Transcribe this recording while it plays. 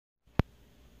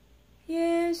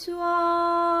예수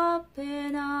앞에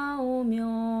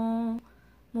나오며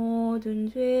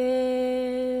모든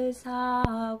죄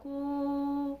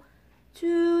사하고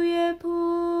주의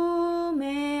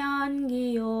품에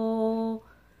안기어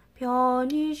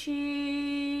편히 쉬겠네.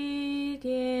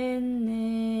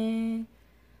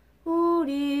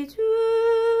 우리 주만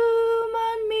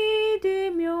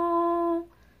믿으며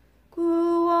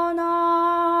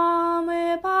구원함을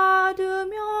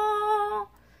받으며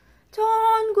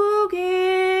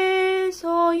천국에서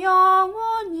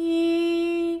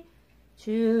영원히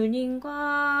주님과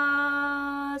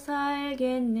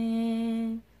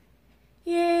살겠네.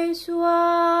 예수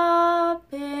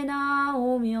앞에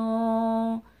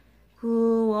나오며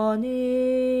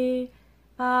구원을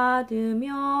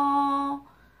받으며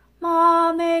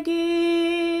마음의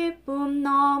기쁨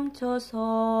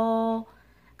넘쳐서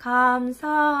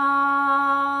감사하겠네.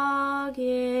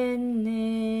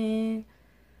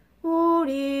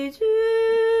 우리 주만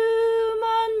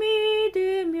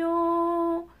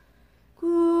믿으며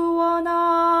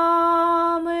구원함을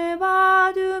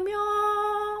받으며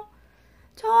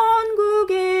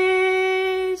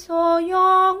천국에서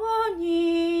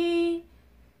영원히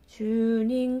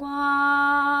주님과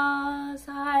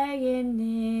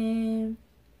살겠네.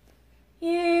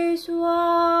 예수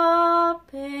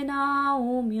앞에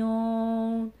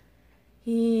나오면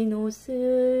흰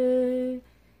옷을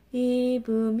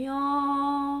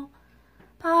입으며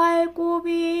밝고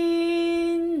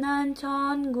빛난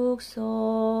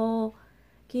천국서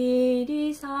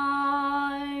길이 살겠네.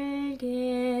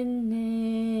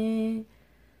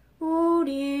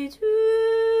 우리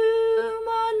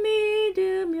주만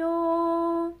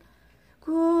믿으면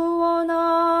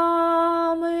구원함을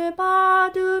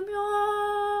받으며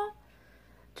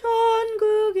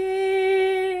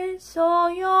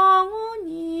천국에서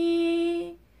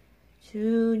영원히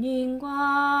주님과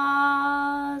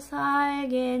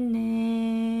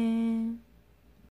살겠네.